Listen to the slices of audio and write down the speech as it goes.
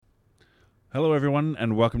Hello everyone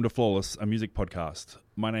and welcome to Flawless, a music podcast.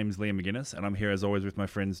 My name is Liam McGuinness and I'm here as always with my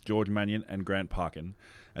friends George Mannion and Grant Parkin,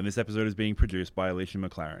 and this episode is being produced by Alicia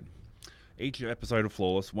McLaren. Each episode of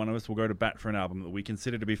Flawless, one of us will go to bat for an album that we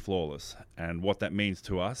consider to be flawless, and what that means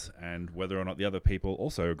to us, and whether or not the other people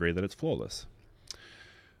also agree that it's flawless.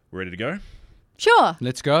 Ready to go? Sure.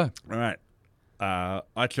 Let's go. Alright,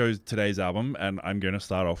 I chose today's album and I'm going to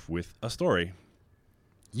start off with a story.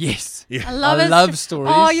 Yes. Yeah. I love, I love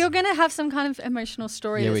stories. Oh, you're going to have some kind of emotional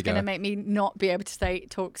story Here we that's going to go. make me not be able to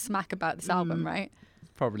talk smack about this album, right?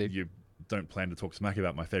 Probably. You don't plan to talk smack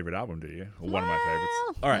about my favourite album, do you? Or one of my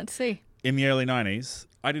favourites. Alright. Let's see. In the early 90s,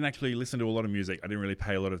 I didn't actually listen to a lot of music. I didn't really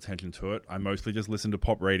pay a lot of attention to it. I mostly just listened to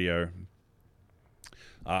pop radio.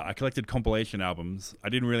 I collected compilation albums. I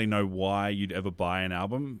didn't really know why you'd ever buy an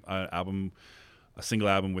album, a single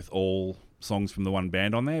album with all songs from the one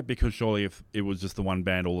band on there, because surely if it was just the one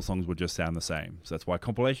band, all the songs would just sound the same. So that's why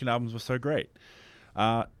compilation albums were so great.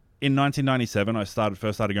 In 1997, I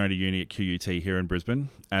first started going to uni at QUT here in Brisbane,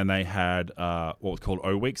 and they had what was called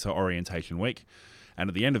O Week, so Orientation Week. And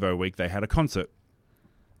at the end of O Week, they had a concert.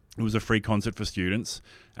 It was a free concert for students,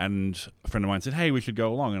 and a friend of mine said, hey, we should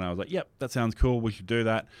go along. And I was like, yep, that sounds cool. We should do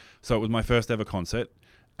that. So it was my first ever concert,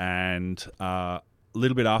 and a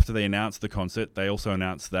little bit after they announced the concert, they also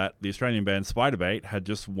announced that the Australian band Spiderbait had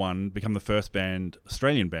just become the first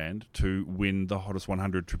Australian band to win the Hottest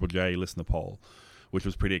 100 Triple J listener poll, which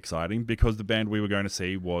was pretty exciting because the band we were going to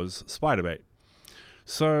see was Spiderbait.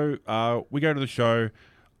 So we go to the show.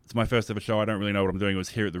 It's my first ever show. I don't really know what I'm doing. It was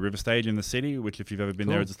here at the River Stage in the city, which if you've ever been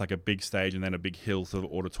there, it's just like a big stage and then a big hill sort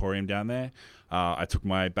of auditorium down there. I took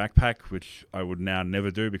my backpack, which I would now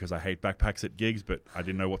never do because I hate backpacks at gigs, but I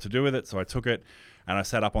didn't know what to do with it, so I took it and I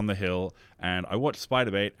sat up on the hill and I watched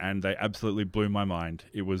Spiderbait, and they absolutely blew my mind.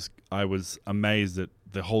 I was amazed at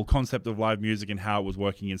the whole concept of live music and how it was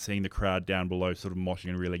working, and seeing the crowd down below sort of moshing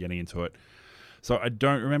and really getting into it. So I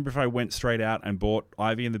don't remember if I went straight out and bought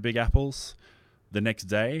Ivy and the Big Apples the next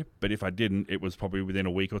day, but if I didn't, it was probably within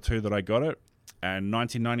a week or two that I got it. And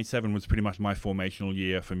 1997 was pretty much my formational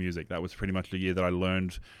year for music. That was pretty much the year that I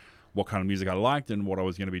learned what kind of music I liked and what I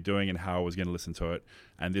was going to be doing and how I was going to listen to it.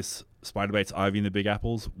 And this Spiderbait's Ivy and the Big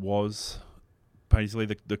Apples was basically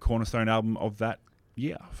the cornerstone album of that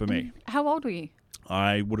year for me. How old were you?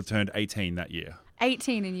 I would have turned 18 that year.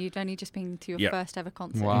 18, and you'd only just been to your Yep. first ever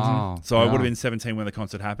concert. Wow. So I would have been 17 when the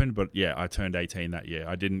concert happened, but yeah, I turned 18 that year.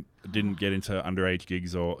 I didn't get into underage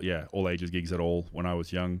gigs or all ages gigs at all when I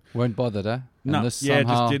was young. Weren't bothered, eh? And No, this just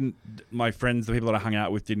somehow- didn't. My friends, the people that I hung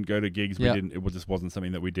out with, didn't go to gigs. Yeah. It just wasn't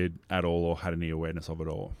something that we did at all or had any awareness of at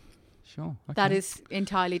all. Sure. Okay. That is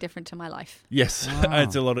entirely different to my life. Yes, Wow.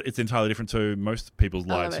 it's entirely different to most people's I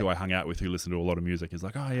love lives it. who I hung out with who listen to a lot of music. It's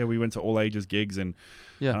like, oh yeah, we went to all ages gigs, and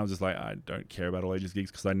Yeah. I was just like, I don't care about all ages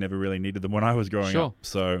gigs because I never really needed them when I was growing Sure. up.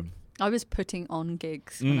 So I was putting on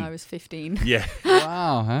gigs when I was 15. yeah,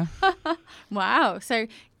 Wow, huh? Wow. So,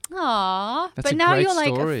 That's but a now great you're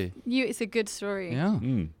like, story. it's a good story. Yeah.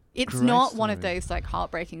 It's Great not one of story. those like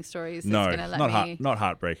heartbreaking stories that's no, going to let me. not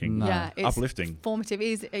heartbreaking. No. Yeah, it's Uplifting. formative.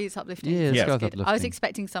 It is uplifting. Yeah, it's Yeah. got Good. I was uplifting.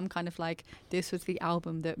 expecting some kind of like, this was the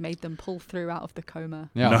album that made them pull through out of the coma.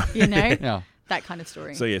 Yeah. You know? Yeah. That kind of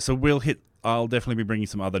story. So yeah, I'll definitely be bringing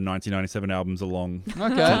some other 1997 albums along Okay. to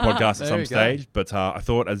the podcast at There some we go. stage. But I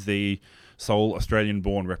thought, as the sole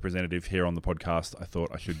Australian-born representative here on the podcast, I thought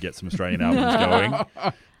I should get some Australian albums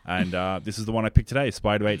going. And this is the one I picked today: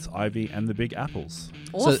 Spiderbait's Ivy and the Big Apples.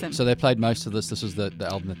 Awesome. So they played most of this. This was the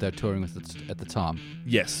album that they're touring with at the time.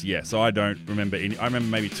 Yes, yeah. So I don't remember any. I remember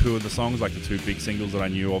maybe two of the songs, like the two big singles that I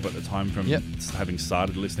knew of at the time from Yep. having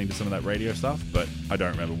started listening to some of that radio stuff. But I don't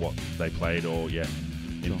remember what they played or in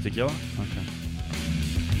Sure. particular. Okay.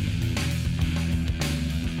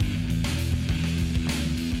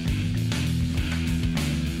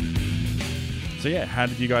 So yeah, how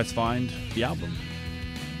did you guys find the album?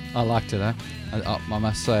 I liked it, eh? I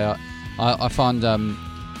must say, I found a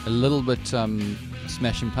little bit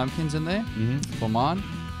Smashing Pumpkins in there for mine,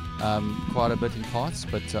 quite a bit in parts,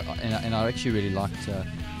 but and I actually really liked the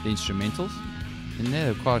instrumentals in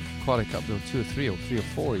there. There were quite a couple, two or three or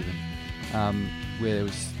four even, where there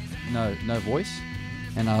was no voice,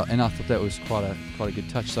 and I thought that was quite a good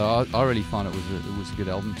touch. So I really found it was a good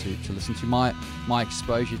album to listen to. My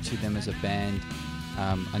exposure to them as a band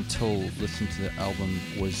until listening to the album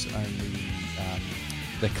was only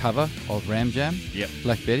the cover of Ram Jam, Yep.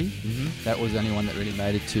 Black Betty. Mm-hmm. That was the only one that really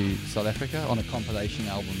made it to South Africa on a compilation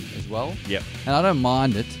album as well. Yep. And I don't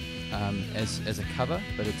mind it as a cover,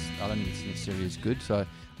 but I don't think it's necessarily as good. So I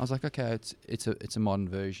was like, okay, it's a modern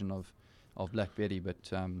version of Black Betty, but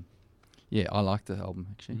yeah, I liked the album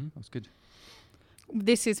actually. Mhm. It was good.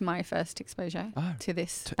 This is my first exposure to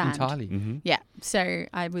this band. Entirely. Mm-hmm. Yeah, so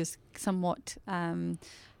I was somewhat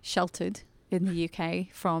sheltered in the UK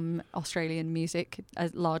from Australian music,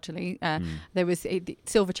 largely. There was the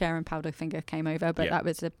Silverchair and Powderfinger came over, but that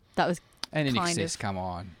was And in kind excess, of- come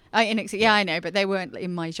on. yeah, I know, but they weren't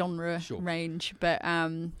in my genre Sure. range. But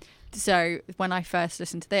so when I first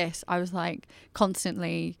listened to this, I was like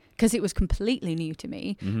constantly, because it was completely new to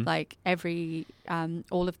me. Mm-hmm. Like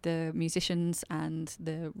all of the musicians and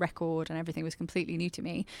the record and everything was completely new to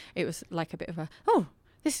me. It was like a bit of a,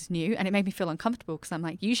 this is new, and it made me feel uncomfortable because I'm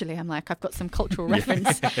like, usually I'm like, I've got some cultural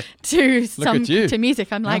reference to to music.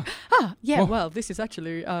 I'm like, well, this is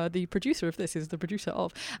actually the producer of this is the producer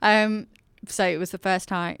of. So it was the first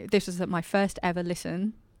time. This was my first ever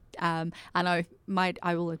listen. And I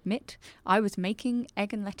will admit, I was making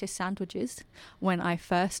egg and lettuce sandwiches when I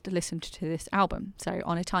first listened to this album. So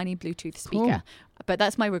on a tiny Bluetooth speaker. Cool. But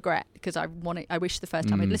that's my regret because I wish the first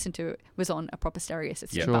time I'd listened to it was on a proper stereo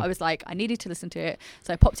system. Yeah. Sure. But I was like, I needed to listen to it.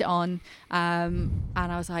 So I popped it on and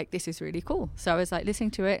I was like, this is really cool. So I was like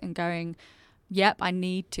listening to it and going, yep, I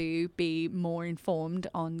need to be more informed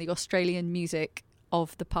on the Australian music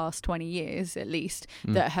of the past 20 years at least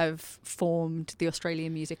that have formed the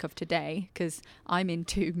Australian music of today, because I'm in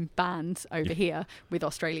two bands over here with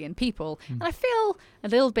Australian people and I feel a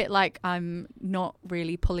little bit like I'm not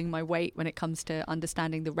really pulling my weight when it comes to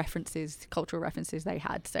understanding the references, cultural references they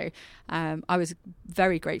had. So I was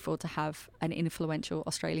very grateful to have an influential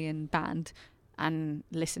Australian band and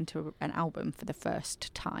listen to an album for the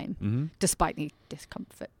first time, despite the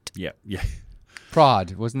discomfort. Yeah.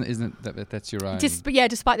 Pride, isn't it? That's your own.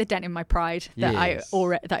 Despite the dent in my pride that Yes.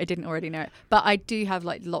 that I didn't already know it. But I do have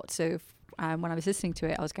like lots of when I was listening to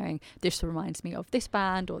it, I was going, this reminds me of this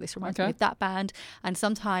band, or this reminds me of that band. And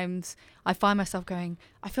sometimes I find myself going,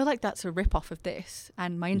 I feel like that's a rip-off of this.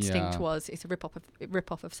 And my instinct was it's a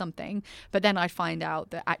rip-off of something. But then I find out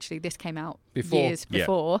that actually this came out years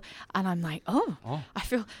before. And I'm like, I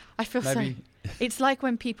feel Maybe. so. It's like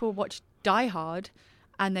when people watch Die Hard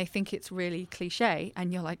and they think it's really cliche,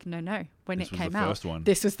 and you're like, no. When This it was came the out, first one.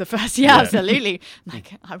 this was the first. Yeah, absolutely.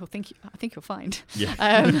 Like, I think you'll find. Yeah.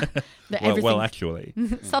 That well, actually.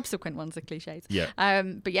 subsequent ones are cliches. Yeah.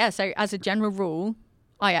 But yeah, so as a general rule,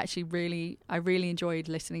 I really enjoyed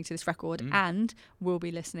listening to this record, and will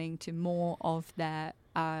be listening to more of their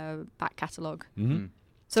back catalogue. Mm-hmm.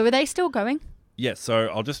 So are they still going? Yeah, so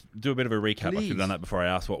I'll just do a bit of a recap. I should Please. have done that before I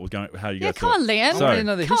asked what was going. How you Yeah, guys come thought. on, Liam. So- I want to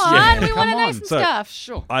know the Come history. on, of we it. want to Come know on. some So- stuff.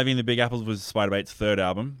 Sure. Ivy and the Big Apples was Spiderbait's third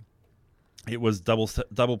album. It was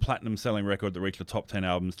double platinum selling record that reached the top 10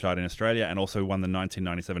 albums chart in Australia and also won the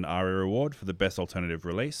 1997 ARIA Award for the best alternative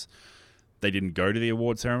release. They didn't go to the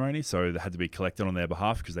award ceremony, so they had to be collected on their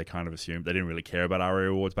behalf because they kind of assumed they didn't really care about ARIA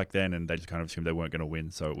Awards back then, and they just kind of assumed they weren't going to win,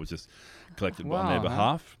 so it was just collected on their Wow,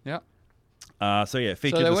 behalf. Yeah. So yeah,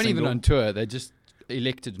 featured So they the weren't even single- on tour. They just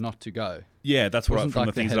elected not to go. Yeah, that's what Wasn't from like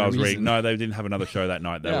the they things had that I a was reading. reason. No, they didn't have another show that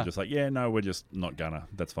night. They Yeah. were just like, yeah, no, we're just not gonna.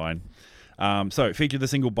 That's fine. So it featured the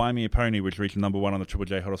single Buy Me a Pony, which reached number 1 on the Triple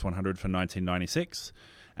J Hottest 100 for 1996.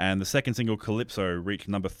 And the second single, Calypso, reached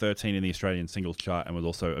number 13 in the Australian singles chart and was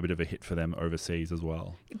also a bit of a hit for them overseas as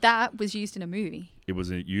well. That was used in a movie. It was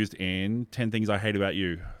used in 10 Things I Hate About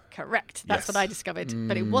You. Correct. That's what Yes. I discovered.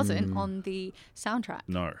 But it wasn't on the soundtrack.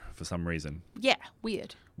 No, for some reason. Yeah,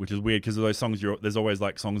 weird. Which is weird because of those songs, there's always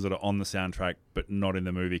like songs that are on the soundtrack but not in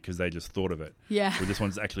the movie because they just thought of it. Yeah. Well, this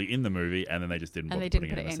one's actually in the movie and then they just didn't And bother they didn't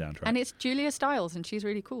putting put it it in in. the soundtrack. And it's Julia Stiles, and she's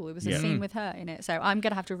really cool. It was a Yeah. scene with her in it. So I'm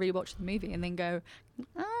going to have to rewatch the movie and then go,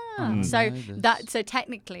 Mm. So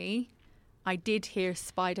technically, I did hear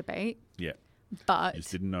Spiderbait, Yeah. but You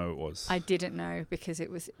just didn't know it was. I didn't know because it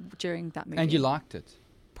was during that movie. And you liked it.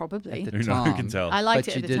 Probably. at the Who knows? Who time. can tell? I liked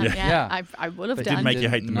But it you at the time. didn't- Yeah, yeah. I would have It done. didn't make you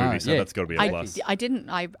hate the No, movie, so yeah. that's got to be a plus. I didn't.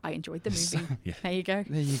 I enjoyed the movie. Yeah. There you go.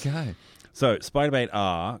 There you go. So Spiderbait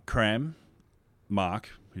are Cram, Mark,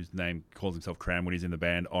 whose name calls himself Cram when he's in the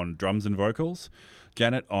band, on drums and vocals,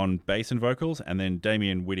 Janet on bass and vocals, and then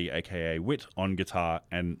Damien Whitty, aka Wit, on guitar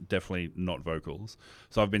and definitely not vocals.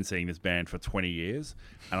 So I've been seeing this band for 20 years,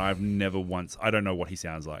 and I've never once. I don't know what he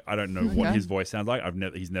sounds like. I don't know what Okay. his voice sounds like.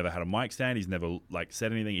 He's never had a mic stand. He's never like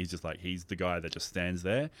said anything. He's just like he's the guy that just stands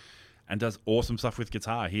there and does awesome stuff with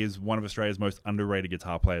guitar. He is one of Australia's most underrated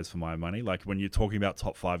guitar players for my money. Like when you're talking about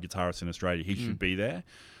top 5 guitarists in Australia, he should be there.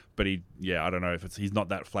 But I don't know if he's not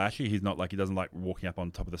that flashy. He's not like, he doesn't like walking up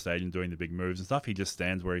on top of the stage and doing the big moves and stuff. He just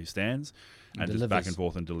stands where he stands and just back delivers. and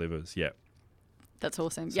forth and delivers. Yeah. That's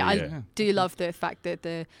awesome. So, yeah, yeah. I do love the fact that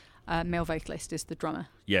the male vocalist is the drummer.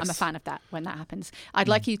 Yes. I'm a fan of that when that happens. I'd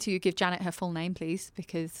like you to give Janet her full name, please,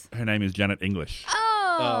 because... Her name is Janet English. Oh,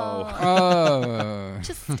 Oh.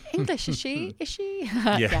 Just English, is she? Is she?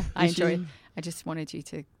 Yeah. I Is enjoy she? it. I just wanted you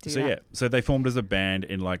to do So that. yeah, so they formed as a band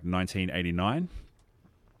in like 1989.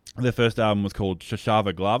 Their first album was called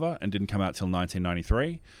Shashava Glava and didn't come out till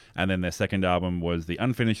 1993. And then their second album was The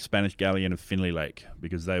Unfinished Spanish Galleon of Finley Lake,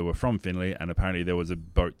 because they were from Finley and apparently there was a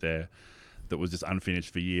boat there that was just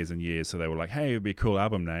unfinished for years and years. So they were like, hey, it would be a cool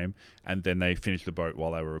album name. And then they finished the boat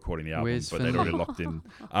while they were recording the album. Where's but they'd Finley? already locked in.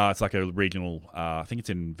 It's like a regional, I think it's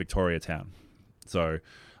in Victoria Town. So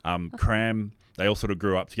Cram, they all sort of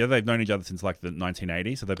grew up together. They've known each other since like the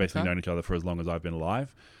 1980s. So they've basically Okay. known each other for as long as I've been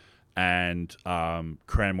alive. And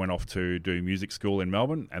Cram went off to do music school in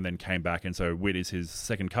Melbourne and then came back. And so Whit is his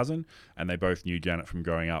second cousin, and they both knew Janet from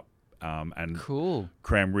growing up. And Cool.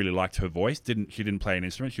 Cram really liked her voice. She didn't play an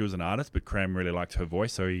instrument. She was an artist, but Cram really liked her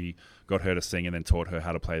voice, so he got her to sing and then taught her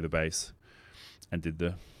how to play the bass, and did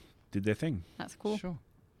their thing. That's cool. Sure.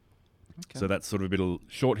 Okay. So that's sort of a bit of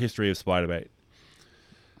short history of Spiderbait.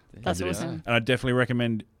 That's as it is. awesome. And I definitely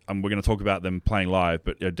recommend. We're going to talk about them playing live,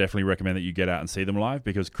 but I definitely recommend that you get out and see them live,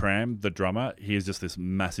 because Cram, the drummer, he is just this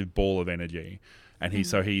massive ball of energy, and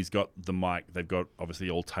he's got the mic. They've got obviously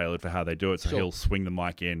all tailored for how they do it, so Sure. he'll swing the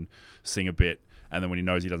mic in, sing a bit, and then when he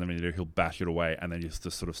knows he doesn't really do, he'll bash it away, and then just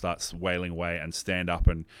sort of starts wailing away and stand up,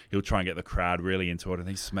 and he'll try and get the crowd really into it, and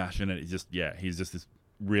he's smashing it. He's just this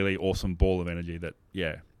really awesome ball of energy that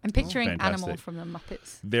I'm picturing fantastic. Animal from the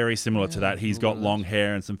Muppets. Very similar to that. He's got Love long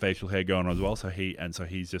hair and some facial hair going on as well. So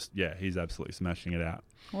he's just he's absolutely smashing it out.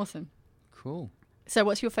 Awesome. Cool. So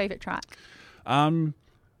what's your favourite track? Am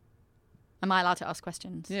I allowed to ask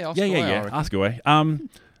questions? Yeah. Ask Yeah. away, I reckon. Ask away.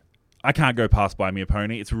 I can't go past Buy Me a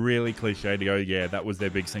Pony. It's really cliche to go, yeah, that was their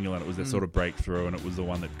big single and it was their sort of breakthrough and it was the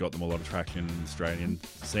one that got them a lot of traction in the Australian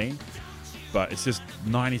scene. But it's just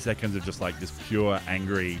 90 seconds of just like this pure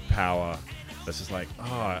angry power that's just like,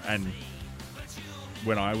 and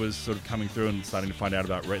when I was sort of coming through and starting to find out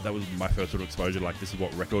about that was my first sort of exposure to like, this is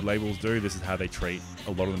what record labels do, this is how they treat,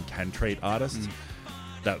 a lot of them can treat artists.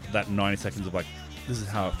 That 90 seconds of like, this is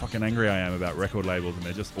how fucking angry I am about record labels and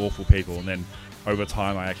they're just awful people. And then over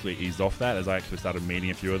time I actually eased off that as I actually started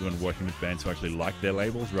meeting a few of them and working with bands who actually like their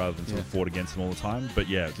labels rather than sort of fought against them all the time. But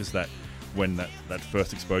yeah, just that when that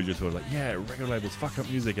first exposure to it, like, yeah, record labels fuck up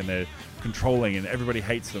music and they're controlling and everybody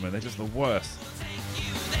hates them and they're just the worst.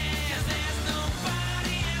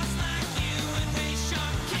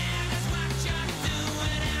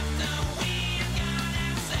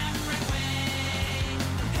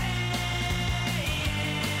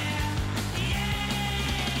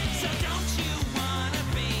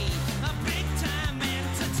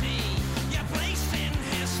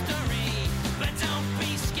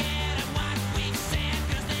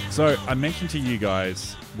 So I mentioned to you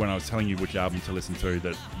guys when I was telling you which album to listen to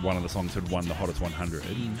that one of the songs had won the Hottest 100.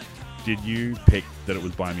 Did you pick that it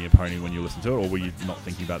was Buy Me a Pony when you listened to it, or were you not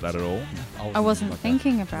thinking about that at all? I wasn't like that.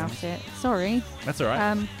 thinking about it. Sorry. That's all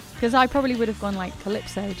right. Because I probably would have gone like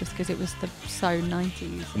Calypso just because it was so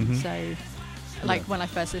 90s. And so, like, when I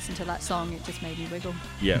first listened to that song, it just made me wiggle.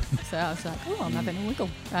 Yeah. So I was like, oh, I'm having a wiggle.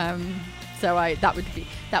 So that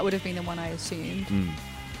would have been the one I assumed.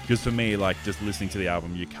 Because for me, like, just listening to the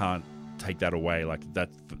album, you can't take that away. Like,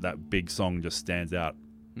 that big song just stands out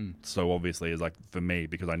so obviously as, like, for me,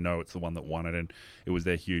 because I know it's the one that won it and it was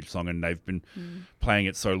their huge song, and they've been playing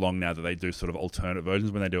it so long now that they do sort of alternate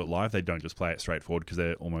versions when they do it live. They don't just play it straightforward because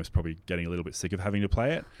they're almost probably getting a little bit sick of having to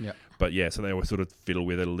play it. Yeah. But yeah, so they always sort of fiddle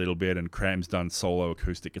with it a little bit, and Cram's done solo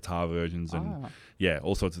acoustic guitar versions and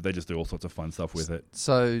they just do all sorts of fun stuff with it.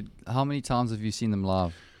 So, how many times have you seen them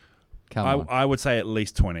live? Come on. I would say at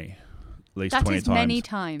least 20. At least That 20 is times. many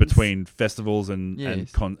times. Between festivals and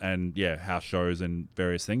Yes. house shows and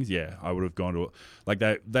various things. Yeah, I would have gone to like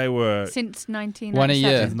they were Since 1997. One a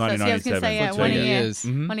year. So, I was going to say, For 1 a 2 year. years.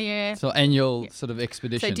 Mhm. 1 a year. So annual sort of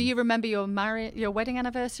expedition. So do you remember your wedding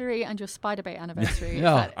anniversary and your Spiderbait anniversary? Is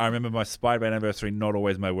Yeah. that- I remember my Spider-Man anniversary, not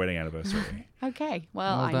always my wedding anniversary. Okay.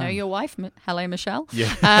 Well, Well I know done. your wife. Hello, Michelle.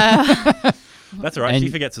 Yeah. That's all right. And- She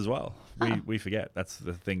forgets as well. We forget. That's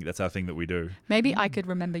the thing. That's our thing that we do. Maybe I could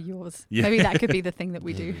remember yours. Yeah. Maybe that could be the thing that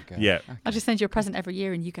we There do. you go. Yeah. I'll just send you a present every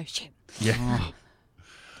year and you go, shit. Yeah. Oh,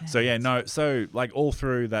 So yeah, no. So like all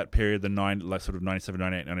through that period, sort of 97,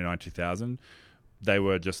 98, 99, 2000, they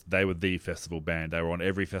were the festival band. They were on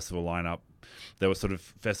every festival lineup. There were sort of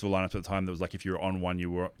festival lineups at the time that was like if you were on one,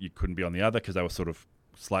 you couldn't be on the other because they were sort of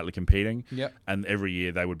slightly competing. Yep. And every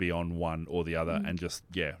year they would be on one or the other and just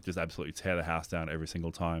absolutely tear the house down every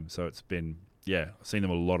single time. So it's been I've seen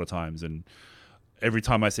them a lot of times, and every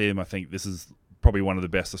time I see them, I think this is probably one of the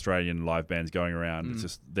best Australian live bands going around. It's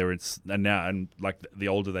just and like the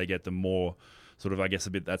older they get, the more sort of I guess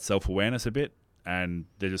a bit that self-awareness a bit and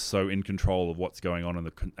they're just so in control of what's going on and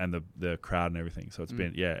the crowd and everything. So it's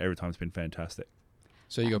been every time it's been fantastic.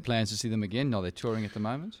 So you got plans to see them again? Are they touring at the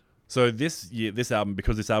moment? So this year,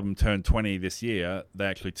 because this album turned 20 this year, they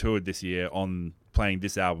actually toured this year on playing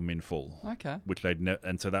this album in full. Okay. Which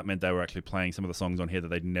and so that meant they were actually playing some of the songs on here that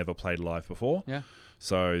they'd never played live before. Yeah.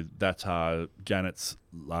 So that's Janet's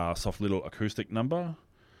soft little acoustic number,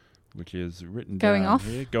 which is written Going down Off?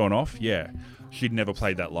 here. Going Off, yeah. She'd never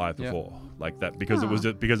played that live before, like that, because it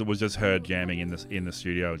was just her jamming in the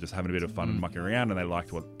studio, just having a bit of fun and mucking around, and they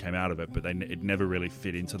liked what came out of it, but it never really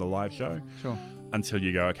fit into the live show. Sure. Until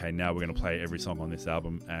you go, okay, now we're going to play every song on this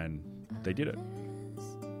album, and they did it.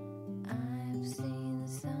 I've seen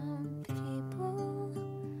some people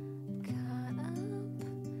cut up,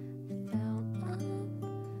 felt up,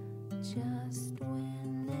 just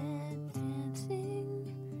when they're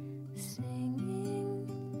dancing,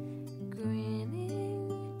 singing, grinning,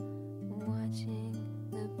 watching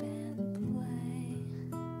the band play.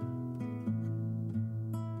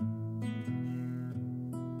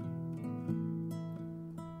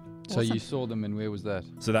 So Awesome. you saw them, and where was that?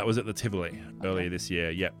 So that was at the Tivoli earlier this year.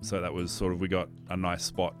 Yep. So that was sort of, we got a nice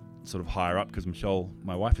spot sort of higher up because Michelle,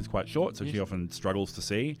 my wife, is quite short, so she often struggles to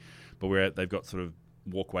see. But they've got sort of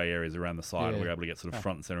walkway areas around the side, and we're able to get sort of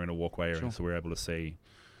front and center in a walkway area, so we're able to see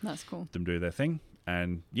That's cool. them do their thing.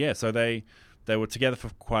 And yeah, so they were together for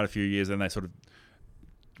quite a few years, and they sort of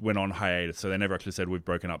went on hiatus. So they never actually said we've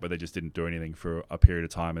broken up, but they just didn't do anything for a period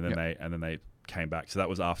of time, and then they came back. So that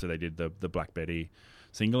was after they did the Black Betty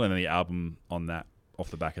single, and then the album on that,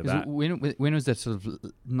 off the back of that. When was that, sort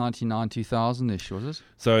of 99, 2000-ish, was it?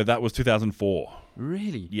 So that was 2004.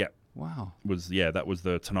 Really? Yeah. Wow. That was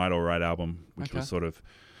the Tonight Alright album, which was sort of,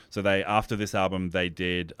 so they, after this album, they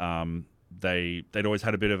did, they'd always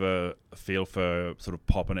had a bit of a feel for sort of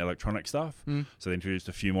pop and electronic stuff. So they introduced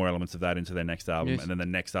a few more elements of that into their next album. And then the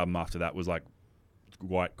next album after that was like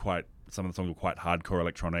quite some of the songs were quite hardcore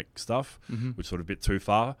electronic stuff, which sort of a bit too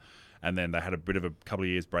far. And then they had a bit of a couple of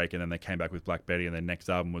years break, and then they came back with Black Betty, and their next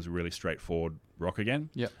album was really straightforward rock again.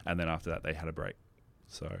 Yep. And then after that, they had a break.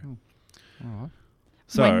 So, All right.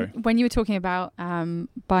 so when you were talking about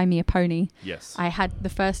Buy Me a Pony, yes, I had the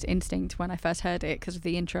first instinct when I first heard it, because of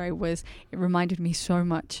the intro, was it reminded me so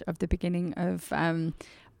much of the beginning of One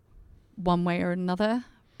Way or Another,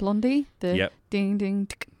 Blondie, the ding ding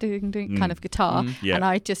tick, ding ding kind of guitar, and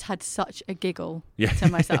I just had such a giggle to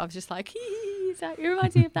myself. I was just like, it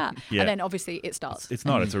reminds me of that. And then obviously it starts. It's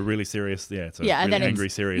not. It's a really serious. It's a and really then angry,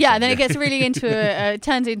 serious. Yeah, song. and then it gets really into it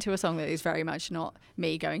turns into a song that is very much not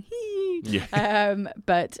me going hee.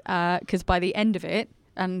 But because by the end of it,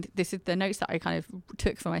 and this is the notes that I kind of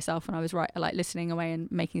took for myself when I was listening away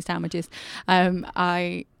and making sandwiches.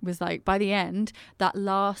 I was like, by the end, that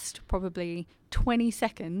last probably 20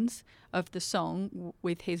 seconds of the song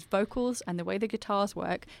with his vocals and the way the guitars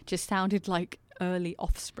work just sounded like early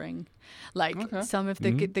Offspring, some of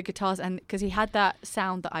the guitars, and because he had that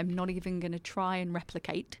sound that I'm not even going to try and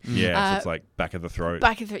replicate. So it's like back of the throat.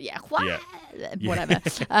 Whatever.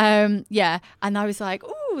 And I was like,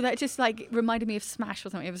 ooh, that just like reminded me of Smash or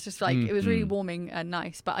something. It was just like it was really warming and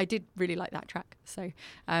nice. But I did really like that track. So,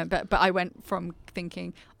 but I went from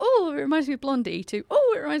thinking, oh, it reminds me of Blondie, to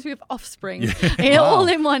it reminds me of Offspring, all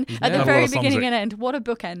in one at the very beginning and end. What a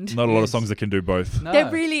bookend! Not a lot of songs that can do both. No. There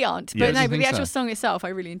really aren't. But but the actual song itself, I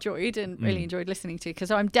really enjoyed and really enjoyed listening to,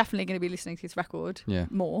 because I'm definitely going to be listening to his record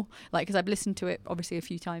more, because I've listened to it obviously a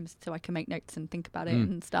few times so I can make notes and think about it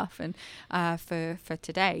and stuff, and for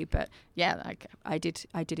today. But I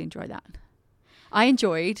did enjoy that. I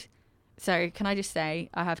enjoyed. So can I just say,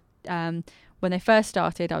 I have when they first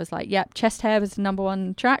started, I was like, yep, Chest Hair was the number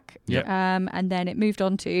one track. Yep. And then it moved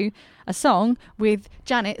on to a song with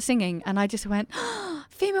Janet singing, and I just went,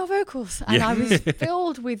 female vocals. And I was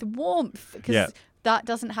filled with warmth, because that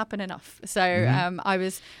doesn't happen enough. So I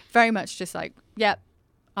was very much just like, yep,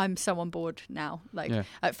 I'm so on board now.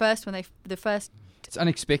 At first, when it's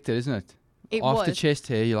unexpected, isn't it? After was. Chest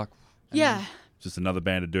Hair, you're like, Just another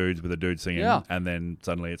band of dudes with a dude singing, and then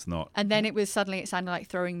suddenly it's not. And then it sounded like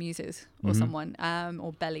Throwing Muses or someone,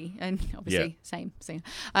 or Belly, and obviously same singer.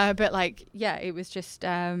 But it was just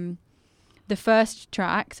the first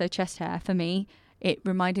track, so Chest Hair, for me, it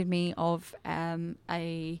reminded me of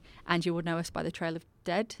a And You Would Know Us by the Trail of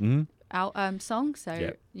Dead song. So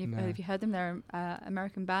have you heard them? They're an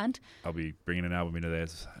American band. I'll be bringing an album into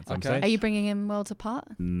theirs at some Okay. stage. Are you bringing in Worlds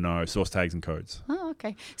Apart? No, Source Tags and Codes. Oh,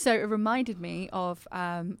 okay. So it reminded me of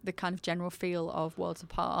the kind of general feel of Worlds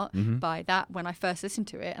Apart by that when I first listened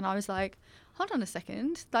to it. And I was like, hold on a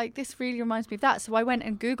second, this really reminds me of that. So I went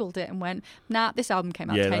and Googled it and went, nah, this album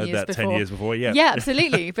came out 10 years before. 10 years before, Yeah,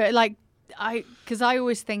 absolutely. But because I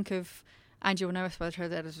always think of Angie will know us whether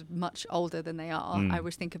they're as much older than they are. I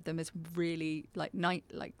always think of them as really like late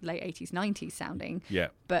 80s, 90s sounding. Yeah.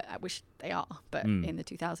 But I wish they are, but in the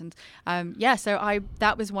 2000s. So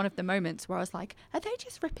that was one of the moments where I was like, are they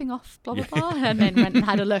just ripping off blah, blah, blah? And then went and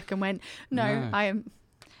had a look and went, no. I am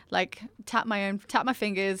like, tap my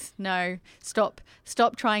fingers. No, stop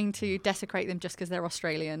trying to desecrate them just because they're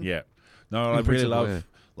Australian. Yeah. No, I really love,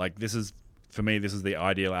 like, this is the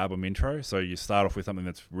ideal album intro. So you start off with something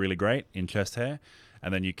that's really great in Chest Hair,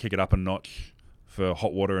 and then you kick it up a notch for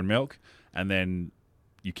Hot Water and Milk, and then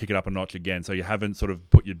you kick it up a notch again. So you haven't sort of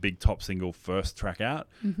put your big top single first track out,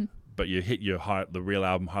 but you hit the real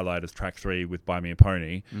album highlight as track 3 with Buy Me a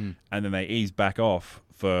Pony, and then they ease back off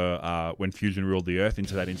for When Fusion Ruled the Earth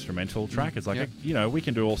into that instrumental track. It's like, we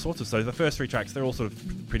can do all sorts of... So the first 3 tracks, they're all sort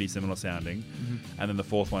of pretty similar sounding. And then the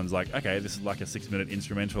fourth one's like, okay, this is like a 6-minute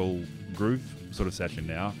instrumental groove sort of session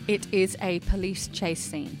now. It is a police chase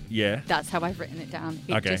scene. Yeah. That's how I've written it down.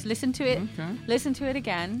 Okay. Just listen to it. Okay. Listen to it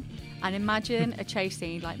again. And imagine a chase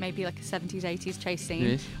scene, like maybe like a 70s, 80s chase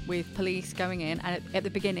scene with police going in. And at the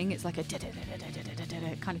beginning, it's like a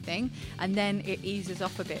kind of thing. And then it eases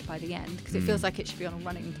off a bit by the end because it feels like it should be on a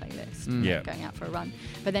running playlist, like going out for a run.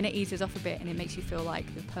 But then it eases off a bit and it makes you feel like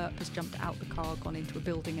the perp has jumped out the car, gone into a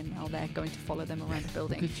building, and now they're going to follow them around the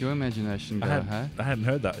building. Look at your imagination go, I hadn't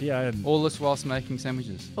heard that. Yeah. I hadn't. All this whilst making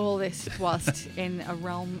sandwiches. All this whilst in a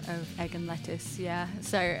realm of egg and lettuce, yeah.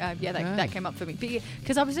 So, that came up for me.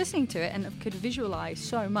 Because I was listening to it and could visualise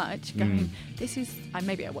so much going, this is...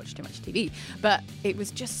 maybe I watched too much TV, but it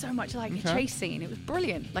was just so much like a chase scene. It was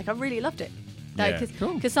brilliant. Like, I really loved it.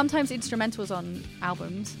 Because sometimes instrumentals on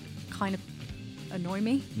albums kind of annoy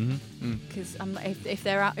me. Because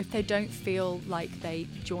if they don't feel like they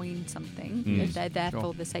join something, if they're there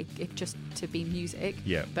for the sake just to be music,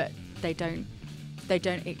 but they don't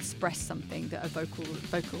express something that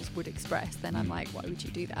vocals would express, then I'm like, why would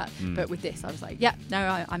you do that? But with this, I was like,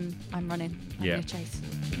 I'm running. I'm gonna chase.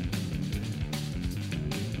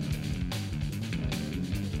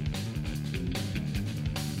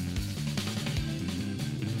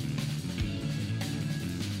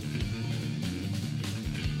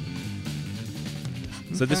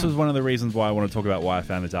 So this was one of the reasons why I want to talk about why I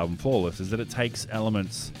found this album flawless, is that it takes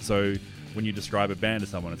elements. So when you describe a band to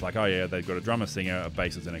someone, it's like, oh yeah, they've got a drummer, singer, a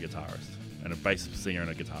bassist, and a guitarist, and a bass singer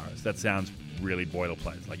and a guitarist. That sounds really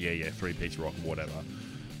boilerplate. It's like, yeah, 3-piece rock, whatever.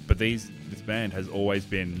 But this band has always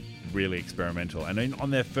been really experimental, and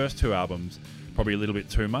on their first 2 albums, probably a little bit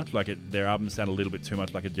too much. Like their albums sound a little bit too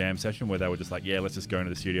much like a jam session, where they were just like, yeah, let's just go into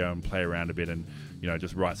the studio and play around a bit, and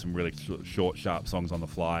just write some really short, sharp songs on the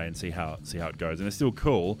fly and see how it goes. And it's still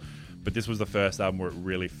cool. But this was the first album where it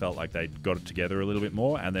really felt like they got it together a little bit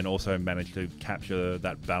more, and then also managed to capture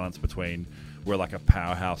that balance between we're like a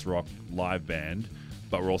powerhouse rock live band,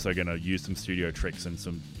 but we're also going to use some studio tricks and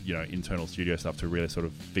some internal studio stuff to really sort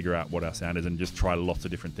of figure out what our sound is, and just try lots of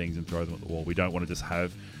different things and throw them at the wall. We don't want to just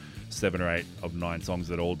have 7 or 8 of 9 songs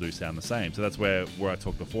that all do sound the same. So that's where I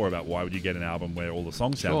talked before about why would you get an album where all the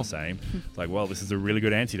songs sound the same. It's like, well, this is a really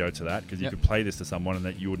good antidote to that, because you could play this to someone and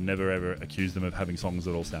that you would never ever accuse them of having songs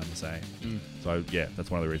that all sound the same. So that's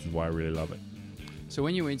one of the reasons why I really love it. So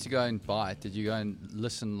when you went to go and buy it, did you go and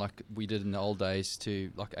listen like we did in the old days to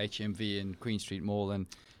like HMV and Queen Street Mall and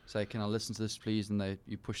say, can I listen to this please, and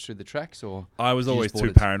you push through the tracks? Or I was always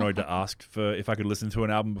too paranoid to ask for if I could listen to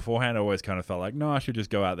an album beforehand. I always kind of felt like, no, I should just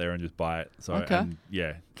go out there and just buy it. So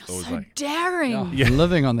always so like daring.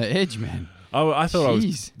 Living on the edge, man. Oh, I thought I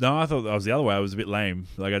was the other way. I was a bit lame.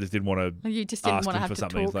 Like I just didn't want to. You just didn't want to have to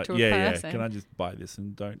talk it's like, to a person. Can I just buy this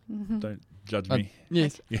and don't judge me?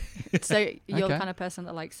 Yes. So you're the kind of person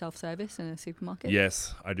that likes self-service in a supermarket?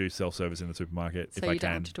 Yes, I do self-service in the supermarket if I can. So you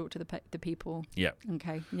don't have to talk to the people? Yeah.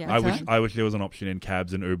 Okay. Yeah. I wish there was an option in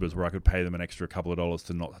cabs and Ubers where I could pay them an extra couple of dollars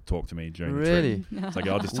to not talk to me during the trip. It's like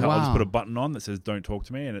I'll just put a button on that says don't talk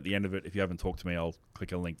to me, and at the end of it, if you haven't talked to me, I'll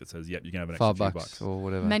click a link that says, yep, you can have an extra $5 or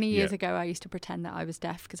whatever. Many years ago, I used to pretend that I was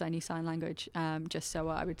deaf because I knew sign language, just so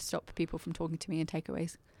I would stop people from talking to me in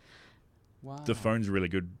takeaways. Wow. The phone's really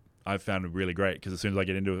good. I've found it really great because as soon as I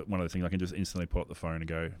get into one of the things, I can just instantly pull up the phone and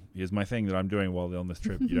go, here's my thing that I'm doing while they're on this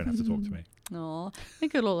trip. You don't have to talk to me. Oh,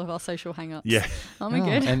 look at all of our social hang-ups. Yeah. Aren't we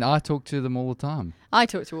good? And I talk to them all the time. I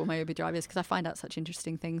talk to all my Uber drivers because I find out such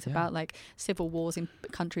interesting things about like civil wars in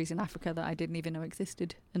countries in Africa that I didn't even know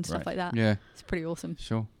existed and stuff like that. Yeah. It's pretty awesome.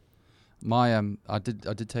 Sure. My I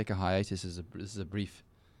did take a hiatus this is a brief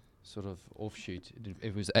sort of offshoot.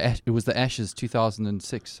 It was the Ashes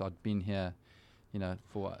 2006. I'd been here,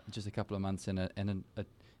 for just a couple of months, and an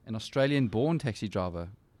Australian-born taxi driver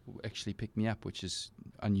actually picked me up, which is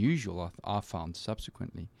unusual. I found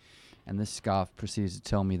subsequently, And this guy proceeded to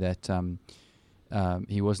tell me that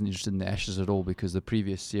he wasn't interested in the Ashes at all because the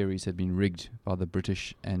previous series had been rigged by the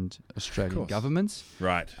British and Australian course. governments.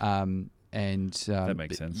 Right. That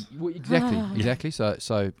makes sense. Exactly. So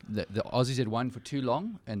the Aussies had won for too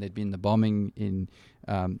long, and there'd been the bombing in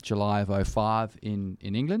July of 2005 in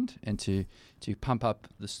England, and to pump up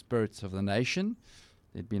the spirits of the nation,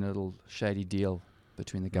 there'd been a little shady deal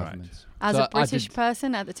between the governments. As So a British I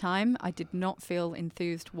person at the time, I did not feel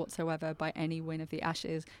enthused whatsoever by any win of the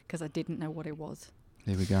Ashes because I didn't know what it was.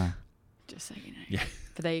 There we go. Just so you know. Yeah.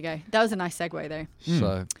 But there you go. That was a nice segue, though.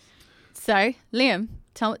 So So, Liam,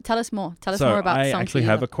 tell us more. Tell us So more about I songs actually that you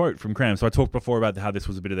have a love. quote from Cram. So I talked before about how this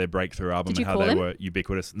was a bit of their breakthrough album Did you and how call they him? were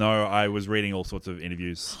ubiquitous. No, I was reading all sorts of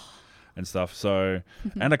interviews and stuff. So,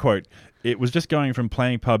 and I quote, "It was just going from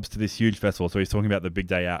playing pubs to this huge festival." So he's talking about the Big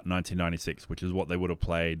Day Out in 1996, which is what they would have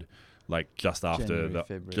played like just after January,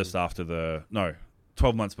 February.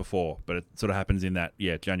 12 months before, but it sort of happens in that,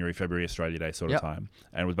 January, February, Australia Day sort of Yep. time.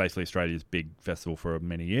 And it was basically Australia's big festival for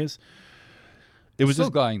many years. It was still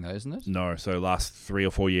just going though, isn't it? no, so last 3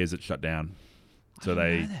 or 4 years it shut down. So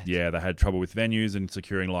didn't know that. they had trouble with venues and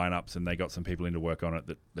securing lineups, and they got some people in to work on it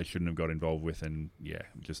that they shouldn't have got involved with, and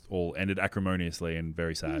just all ended acrimoniously and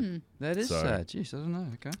very sad. That is So- sad. Jeez, I don't know.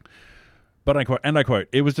 Okay. But I quote,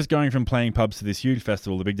 "It was just going from playing pubs to this huge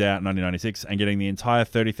festival, the Big Day Out in 1996, and getting the entire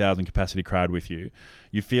 30,000 capacity crowd with you.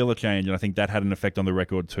 You feel a change, and I think that had an effect on the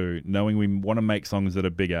record too, knowing we want to make songs that are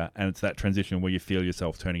bigger, and it's that transition where you feel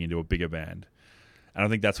yourself turning into a bigger band." And I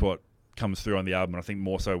think that's what comes through on the album. And I think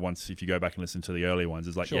more so if you go back and listen to the early ones,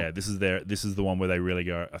 it's like, Sure. this is the one where they really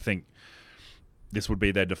go, I think this would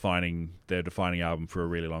be their defining album for a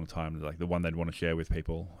really long time, like the one they'd want to share with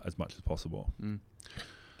people as much as possible.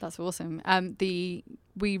 That's awesome.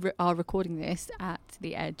 We are recording this at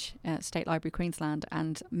the Edge, State Library, Queensland,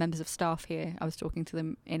 and members of staff here, I was talking to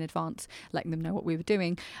them in advance, letting them know what we were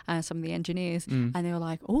doing, some of the engineers, and they were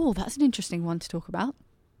like, "Oh, that's an interesting one to talk about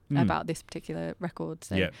this particular record."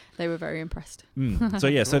 So they were very impressed. So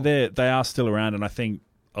they are still around, and I think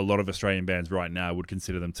a lot of Australian bands right now would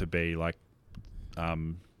consider them to be like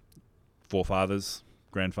forefathers,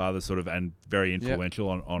 grandfathers, sort of, and very influential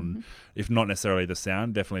on if not necessarily the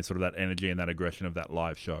sound, definitely sort of that energy and that aggression of that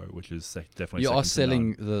live show, which is definitely You are second to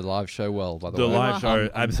none. selling the live show well, by the The way. live show,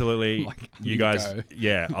 absolutely. You guys,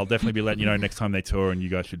 go. I'll definitely be letting you know next time they tour, and you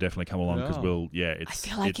guys should definitely come along because Yeah. I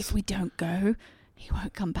feel like if we don't go, he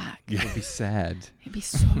won't come back. It would be sad. It'd be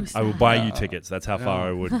so sad. I will buy you tickets. That's how far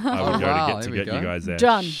I would go wow, to there we get go. you guys there.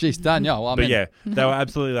 Done. She's done. Yeah, well, I But mean, they were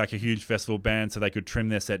absolutely like a huge festival band, so they could trim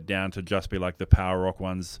their set down to just be like the power rock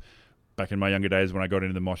ones. Back in my younger days when I got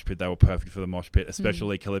into the mosh pit, they were perfect for the mosh pit,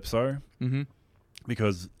 especially Calypso,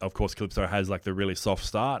 because of course Calypso has like the really soft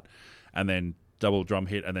start and then double drum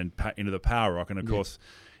hit and then into the power rock. And of course,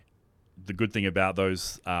 the good thing about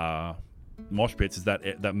those mosh pits is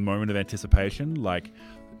that moment of anticipation, like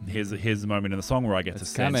here's the moment in the song where I get to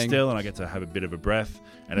stand still and I get to have a bit of a breath,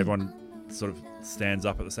 and everyone sort of stands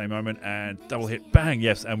up at the same moment and double hit, bang,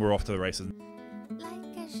 yes, and we're off to the races. like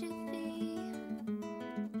I should be.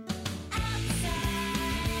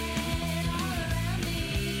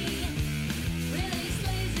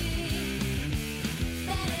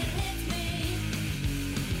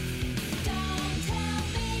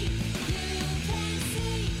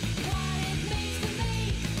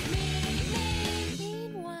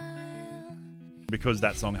 Because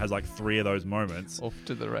that song has like 3 of those moments. off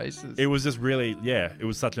to the races. It was just really, it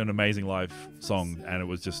was such an amazing live song, and it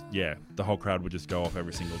was just, the whole crowd would just go off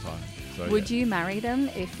every single time. So, Would you marry them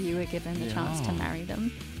if you were given the chance to Yeah. marry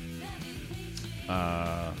them?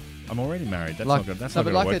 I'm already married. That's Like- not good. That's no, not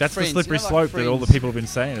but going like to work. at That's Friends, the slippery you know, like slope that all the Friends. people have been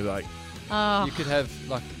saying. It's like, Oh, You could have,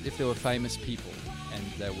 like, if there were famous people and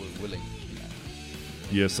they were willing,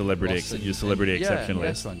 your celebrity exception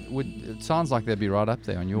list. It sounds like they'd be right up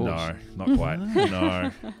there on yours. No, not quite.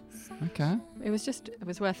 No. Okay. it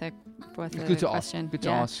was worth a Good to ask. question. Good to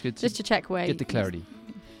Yeah. ask. Good to Just to check where get the clarity.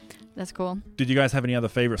 That's cool. Did you guys have any other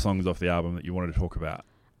favorite songs off the album that you wanted to talk about?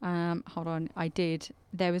 Hold on, I did.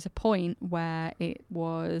 There was a point where it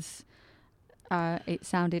was, it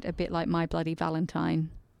sounded a bit like My Bloody Valentine.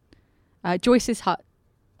 Joyce's Hut.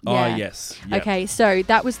 Oh, Yeah. yes. Yep. Okay, so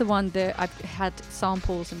that was the one that I had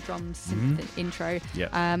samples and drums in Mhm. the intro. Yep.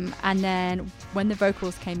 And then when the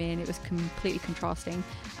vocals came in, it was completely contrasting.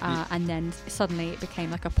 And then suddenly it became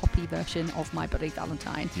like a poppy version of My Bloody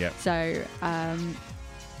Valentine. Yep. So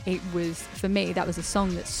it was, for me, that was a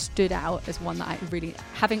song that stood out as one that I really,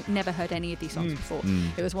 having never heard any of these songs before,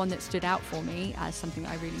 it was one that stood out for me as something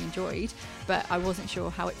that I really enjoyed, but I wasn't sure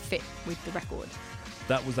how it fit with the record.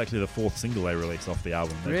 that was actually the 4th single they released off the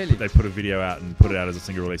album. Really? They put a video out and put it out as a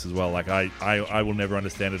single release as well. Like I will never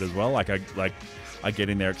understand it as well. Like I get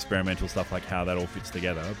in their experimental stuff, like how that all fits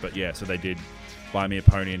together. But yeah, so they did Buy Me a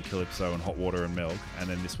Pony and Calypso and Hot Water and Milk, and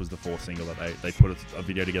then this was the 4th single that they put a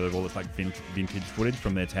video together of all this like vintage footage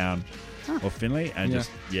from their town of Finley, and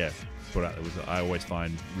just put out. I always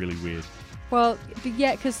find really weird. Well,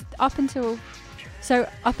 yeah, because up until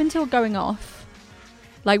Going Off,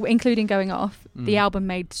 like including Going Off, the album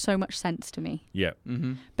made so much sense to me. Yeah.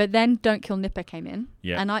 Mm-hmm. But then Don't Kill Nipper came in.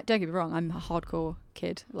 Yeah. And don't get me wrong, I'm a hardcore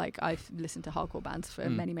kid. Like, I've listened to hardcore bands for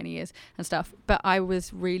many, many years and stuff. But I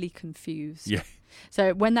was really confused. Yeah.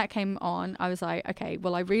 So when that came on, I was like, okay,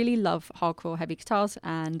 well, I really love hardcore heavy guitars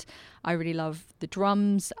and I really love the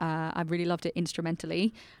drums. I really loved it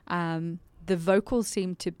instrumentally. The vocals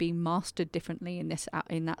seemed to be mastered differently in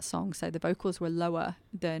that song. So the vocals were lower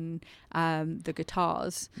than the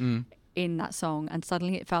guitars in that song, and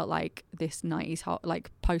suddenly it felt like this 90s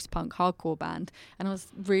like post-punk hardcore band, and I was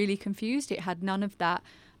really confused. It had none of that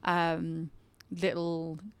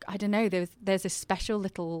little, I don't know, there's a special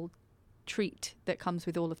little treat that comes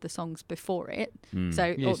with all of the songs before it.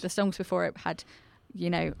 So all the songs before it had,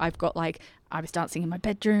 I've got like, I was dancing in my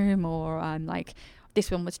bedroom, or I'm like, this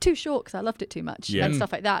one was too short because I loved it too much and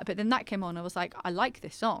stuff like that. But then that came on, I was like, I like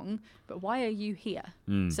this song, but why are you here?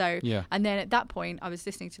 So, and then at that point I was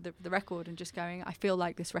listening to the record and just going, I feel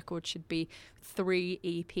like this record should be 3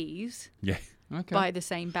 EPs. Yeah. Okay. By the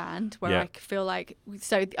same band, where I feel like,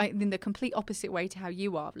 so in the complete opposite way to how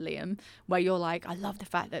you are, Liam, where you're like, I love the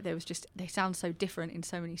fact that they sound so different in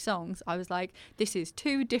so many songs. I was like, this is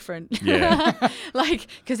too different. Yeah. Like,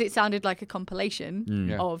 because it sounded like a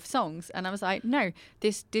compilation of songs, and I was like, no,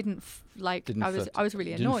 this didn't I was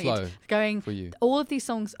really annoyed. Flow going, for you. All of these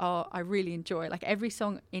songs I really enjoy. Like every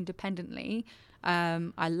song independently,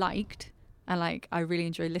 I liked. And like I really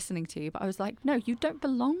enjoy listening to you, but I was like, no, you don't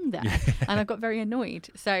belong there. And I got very annoyed.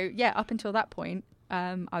 So yeah, up until that point,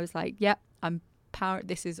 I was like, yeah,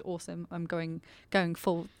 this is awesome. I'm going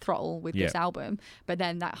full throttle with this album. But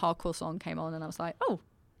then that hardcore song came on and I was like, oh,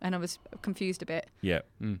 and I was confused a bit. Yeah.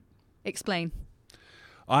 Explain.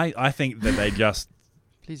 I think that they just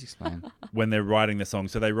Please explain. when they're writing the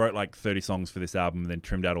songs, so they wrote like 30 songs for this album and then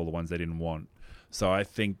trimmed out all the ones they didn't want. So I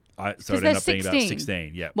think so it ended up being about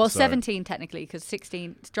 16. Yeah. Well, so 17 technically, because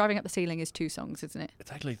 16 Driving Up the Ceiling is 2 songs, isn't it?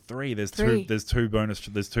 It's actually 3. There's 3. two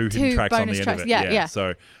hidden tracks on the end of it. Yeah.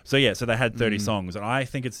 So they had 30 songs, and I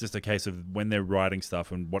think it's just a case of when they're writing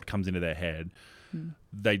stuff and what comes into their head,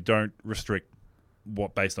 they don't restrict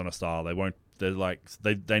what based on a style. They won't. They're like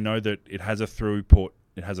they know that it has a throughput.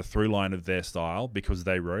 It has a through line of their style because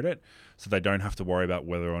they wrote it, so they don't have to worry about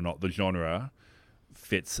whether or not the genre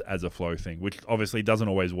fits as a flow thing, which obviously doesn't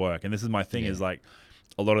always work. And this is my thing is like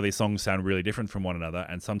a lot of these songs sound really different from one another,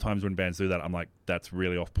 and sometimes when bands do that, I'm like, that's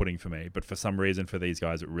really off-putting for me. But for some reason, for these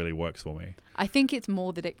guys, it really works for me. I think it's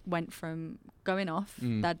more that it went from Going Off,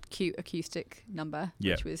 that cute acoustic number,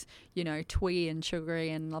 which was, twee and sugary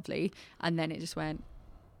and lovely, and then it just went,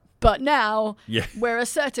 but now we're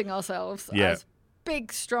asserting ourselves as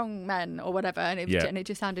big, strong men or whatever, and it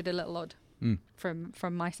just sounded a little odd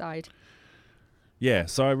from my side. Yeah,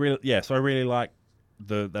 so I really like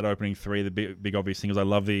that opening 3, the big obvious singles. I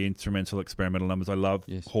love the instrumental experimental numbers. I love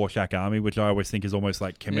Horseshack Army, which I always think is almost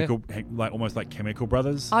like Chemical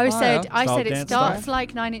Brothers. I said it dance starts style.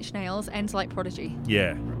 like Nine Inch Nails, ends like Prodigy.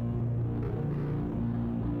 Yeah.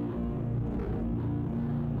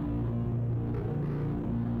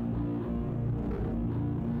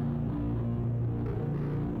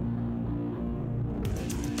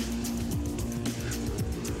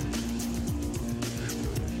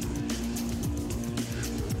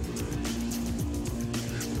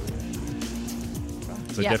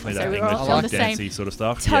 So definitely that English punk dancey sort of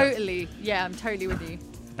stuff. Totally. Yeah, I'm totally with you.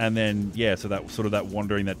 And then, so that sort of that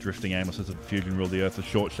wandering, that drifting aimlessness of fusion ruled the earth, the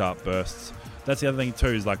short, sharp bursts. That's the other thing too,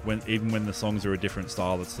 is like even when the songs are a different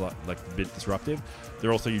style that's like a bit disruptive,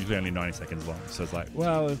 they're also usually only 90 seconds long. So it's like,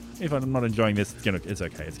 well, if I'm not enjoying this, it's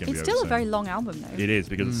okay. It's going to be over It's still soon. a very long album though. It is,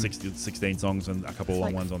 because it's 16 songs and a couple of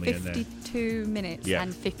long ones on the end there. 52 minutes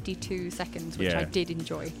and 52 seconds, which I did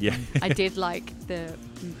enjoy. Yeah. I did like the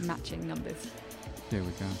matching numbers. There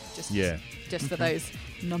we go. Just for those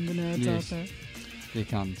number nerds out there. There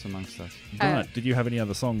comes amongst us. Right. Did you have any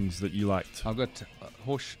other songs that you liked? I've got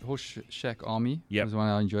Horseshack Army. Yep. Was one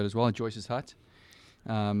I enjoyed as well. Joyce's Hut.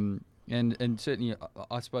 And certainly,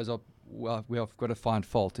 I suppose I've got to find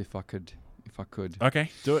fault if I could.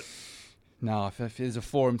 Okay, do it. Now, if there's a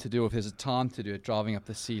forum to do, if there's a time to do it, Driving Up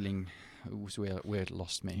the Ceiling was where it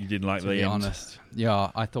lost me. You didn't like to the be end. honest.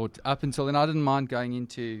 Yeah, I thought up until then I didn't mind going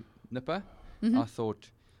into Nipper. I thought,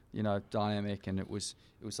 dynamic, and it was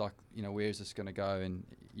like, where is this going to go, and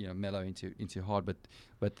mellow into hard, but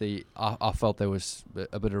I felt there was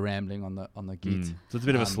a bit of rambling on the git. So it's a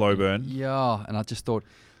bit of a slow burn. Yeah, and I just thought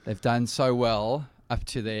they've done so well up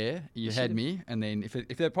to there. You had me, and then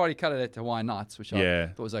if they'd probably cut it at Hawaiian Nights, which I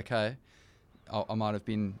thought was okay, I might have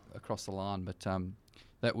been across the line, but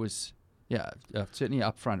that was certainly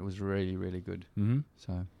up front. It was really, really good. Mm-hmm.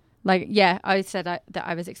 So I said that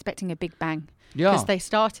I was expecting a big bang because they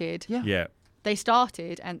started. Yeah. They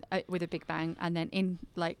started and with a big bang, and then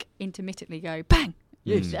intermittently go bang.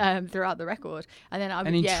 Yes. Throughout the record, and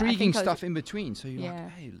then intriguing stuff in between. So you're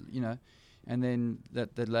like, hey, and then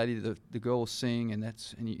that lady, the girl sing, and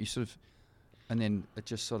you sort of, and then it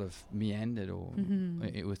just sort of meandered, or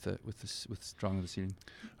with Strong of the Ceiling.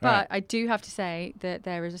 But I do have to say that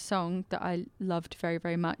there is a song that I loved very,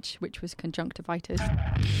 very much, which was Conjunctivitis.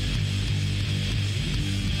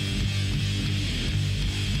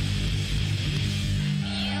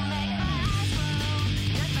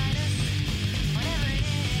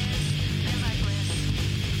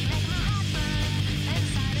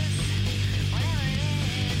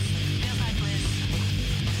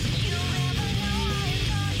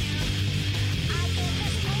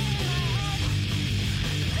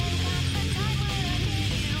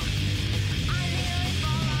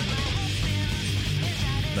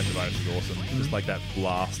 Conjunctivitis is awesome. Just like that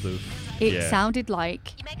blast of... It sounded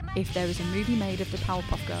like if there was a movie made of the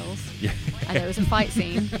Powerpuff Girls and there was a fight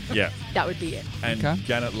scene, that would be it. And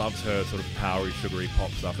Janet loves her sort of powery, sugary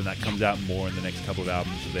pop stuff, and that comes out more in the next couple of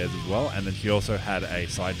albums of theirs as well. And then she also had a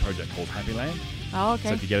side project called Happy Land. Oh, okay.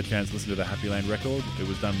 So if you get a chance to listen to the Happy Land record, it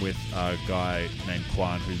was done with a guy named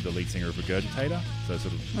Kwan, who's the lead singer of Regurgitator. So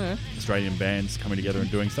sort of Australian bands coming together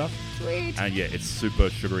and doing stuff. Sweet. And it's super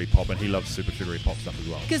sugary pop, and he loves super sugary pop stuff as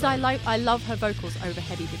well. Because I love her vocals over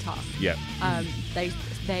heavy guitar. Yeah.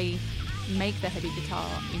 They make the heavy guitar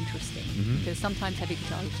interesting, because sometimes heavy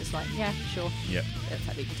guitar is just like, it's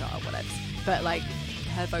heavy guitar, whatever. But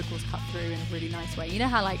her vocals cut through in a really nice way. You know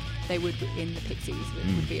how they would in the Pixies,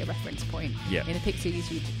 which would be a reference point. Yeah. In the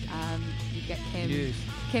Pixies, you'd get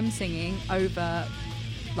Kim singing over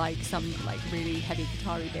some really heavy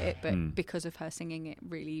guitar-y bit, but because of her singing, it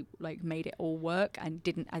really made it all work and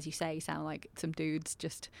didn't, as you say, sound like some dudes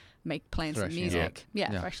just playing some music.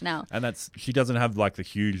 Fresh now. And she doesn't have the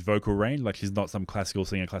huge vocal range. She's not some classical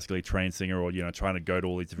singer, classically trained singer, or trying to go to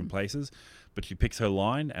all these different places. But she picks her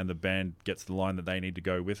line, and the band gets the line that they need to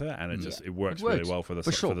go with her, and it works really well for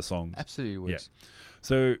the song. Absolutely works. Yeah.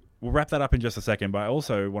 So we'll wrap that up in just a second, but I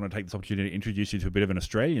also want to take this opportunity to introduce you to a bit of an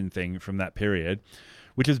Australian thing from that period,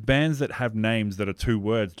 which is bands that have names that are two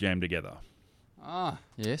words jammed together. Ah,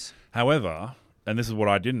 yes. However, and this is what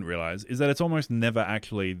I didn't realize, is that it's almost never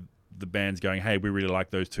actually the bands going, hey, we really like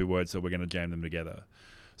those two words, so we're going to jam them together.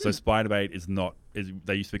 So Spiderbait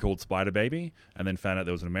they used to be called Spider Baby, and then found out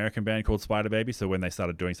there was an American band called Spider Baby, so when they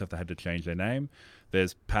started doing stuff, they had to change their name.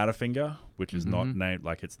 There's Powderfinger, which is not named,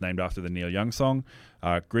 it's named after the Neil Young song.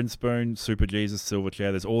 Grinspoon, Super Jesus,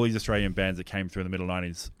 Silverchair. There's all these Australian bands that came through in the middle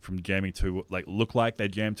 90s from jamming look like they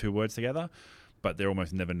jammed two words together, but they're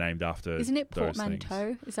almost never named after. Isn't it those portmanteau?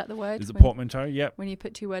 things. Is that the word? Is it portmanteau? Yep. When you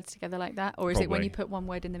put two words together like that? Or is it when you put one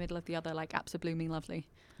word in the middle of the other, like Apps Are Blooming Lovely?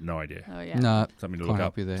 No idea. Oh, yeah. No. Something to look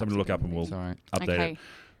up. Something to look up, and we'll update it.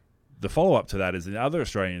 The follow-up to that is the other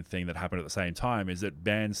Australian thing that happened at the same time is that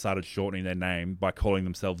bands started shortening their name by calling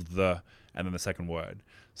themselves the, and then the second word.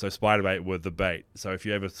 So Spiderbait were The Bait. So if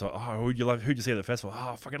you ever thought, who'd you see at the festival?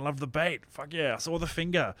 Oh, I fucking love The Bait. Fuck yeah, I saw The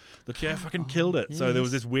Finger. The chair fucking killed it. Yes. So there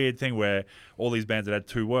was this weird thing where all these bands that had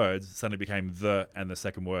two words suddenly became the and the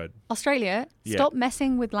second word. Australia, stop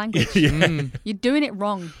messing with language. You're doing it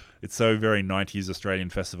wrong. It's so very 90s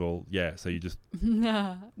Australian festival. Yeah, so you just...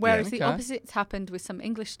 Whereas the opposite's happened with some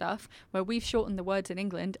English stuff where we've shortened the words in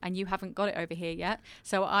England and you haven't got it over here yet.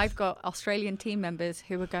 So I've got Australian team members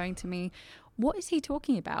who are going to me, what is he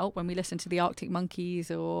talking about when we listen to the Arctic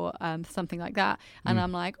Monkeys or something like that? And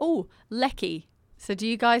I'm like, lecky. So do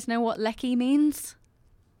you guys know what lecky means?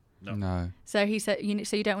 No. So he said,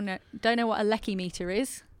 so you don't know what a lecky meter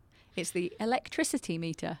is? It's the electricity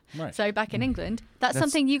meter. Right. So back in England, that's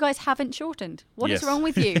something you guys haven't shortened. What is wrong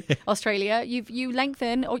with you, Australia? You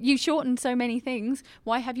lengthen or you shortened so many things.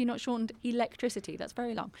 Why have you not shortened electricity? That's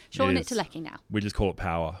very long. Shorten it to lecky now. We just call it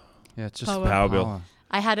power. Yeah, it's just power bill.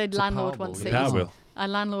 I had a landlord once a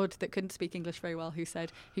landlord that couldn't speak English very well who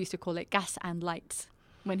used to call it gas and lights.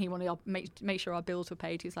 When he wanted to make sure our bills were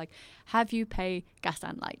paid, he was like, have you pay gas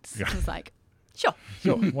and lights? I was like, sure.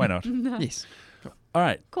 Why not? Yes. All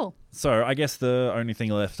right. Cool. So I guess the only thing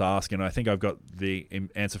left to ask, and I think I've got the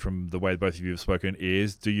answer from the way both of you have spoken,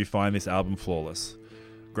 is do you find this album flawless?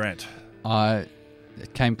 Grant.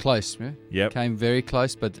 It came close. Yeah? Yep. Came very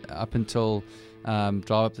close, but up until Drive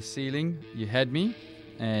Up the Ceiling, you had me.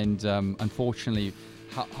 And unfortunately,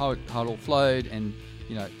 how it all flowed and,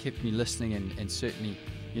 it kept me listening and certainly,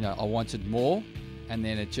 I wanted more. And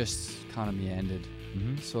then it just kind of meandered.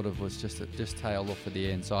 Mm-hmm. Sort of was just tailed off at the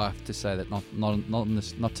end. So I have to say that not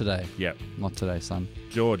today. Yep. Not today, son.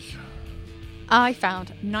 George. I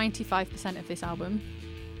found 95% of this album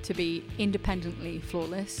to be independently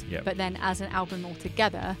flawless. Yep. But then as an album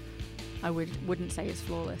altogether, I wouldn't say it's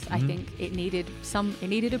flawless. I Mhm. think it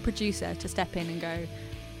needed a producer to step in and go,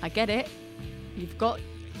 I get it. You've got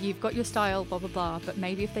your style, blah, blah, blah, but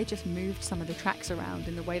maybe if they just moved some of the tracks around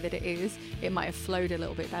in the way that it is, it might have flowed a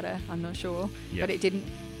little bit better. I'm not sure. Yep. But it didn't,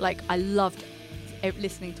 I loved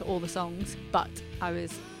listening to all the songs, but I'm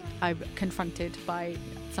confronted by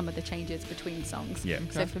some of the changes between songs. Yeah.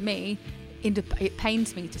 So for me, it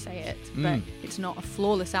pains me to say it, but it's not a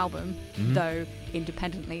flawless album, Mhm. though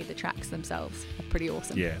independently the tracks themselves are pretty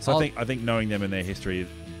awesome. Yeah. So I think knowing them and their history,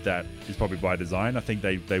 that is probably by design. I think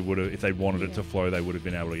they would have, if they wanted it to flow, they would have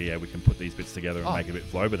been able to, we can put these bits together and make a bit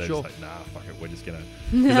flow, but they're sure. just like, nah, fuck it, we're just going to,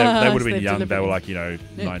 because they would have been It's young, they were like, Yeah.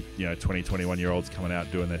 20, 21-year-olds coming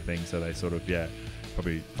out doing their thing, so they sort of,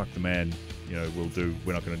 probably, fuck the man, we're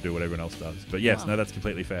not going to do what everyone else does. But yes, Wow. no, that's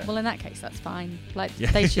completely fair. Well, in that case, that's fine. Yeah.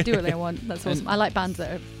 They should do what they want. That's awesome. And- I like bands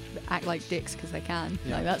that act like dicks because they can.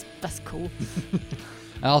 Yeah. That's cool.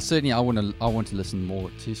 And I want to listen more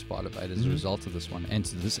to Spiderbait as a Mhm. result of this one and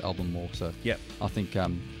to this album more. So Yep. I think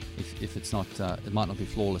if it's not, it might not be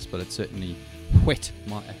flawless, but it certainly whet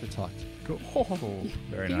my appetite. Cool. For,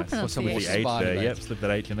 Very Your nice. somebody With the else. H there, Spiderbait. yep, slip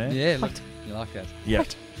that H in there. yeah, look, you like that. Yep.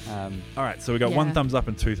 Um, All right, so we got Yeah. 1 thumbs up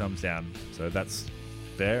and 2 thumbs down. So that's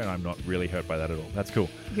fair, and I'm not really hurt by that at all. That's cool.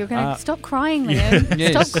 You're gonna Uh, stop crying, yeah. Liam.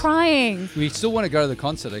 Yes. Stop crying. we still want to go to the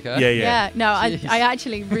concert, okay? Yeah. No, Jeez. I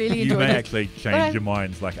actually really You enjoyed may it. actually But change I- your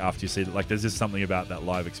minds after you see it. There's just something about that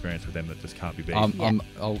live experience with them that just can't be beat. Yeah.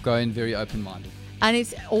 I'll go in very open-minded. And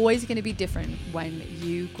it's always going to be different when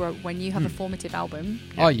you have a formative album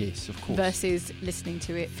Oh yes, of course. versus listening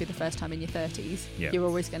to it for the first time in your 30s. Yeah. You're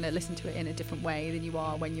always going to listen to it in a different way than you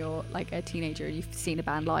are when you're like a teenager and you've seen a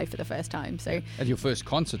band live for the first time. So At your first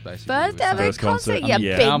concert, basically. first was ever that. First concert, concert, yeah,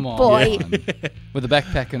 yeah. big Come on, boy. with the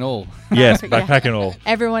backpack and all. Yes, Yeah. backpack and all.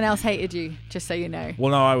 Everyone else hated you, just so you know.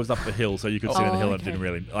 Well, no, I was up the hill, so you could sit in the Oh, hill and it okay. didn't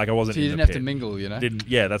really, I wasn't So you in didn't the have pit. to mingle, you know.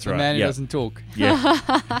 Yeah, that's The right. man who yeah. doesn't talk. Yeah.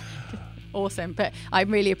 Awesome. But I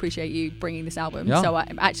really appreciate you bringing this album. Yeah. So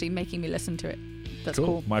I'm actually making me listen to it. That's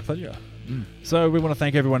cool. My pleasure. So we want to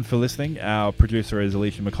thank everyone for listening. Our producer is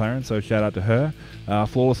Alicia McLaren, so shout out to her.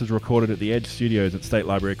 Flawless is recorded at the Edge Studios at State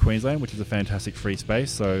Library of Queensland, which is a fantastic free space,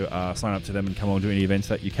 so sign up to them and come along to any events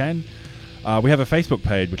that you can. We have a Facebook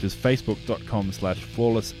page, which is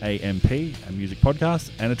facebook.com/flawlessamp, a music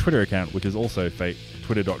podcast, and a Twitter account, which is also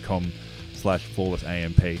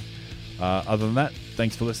twitter.com/flawlessamp. Other than that,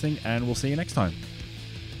 thanks for listening, and we'll see you next time.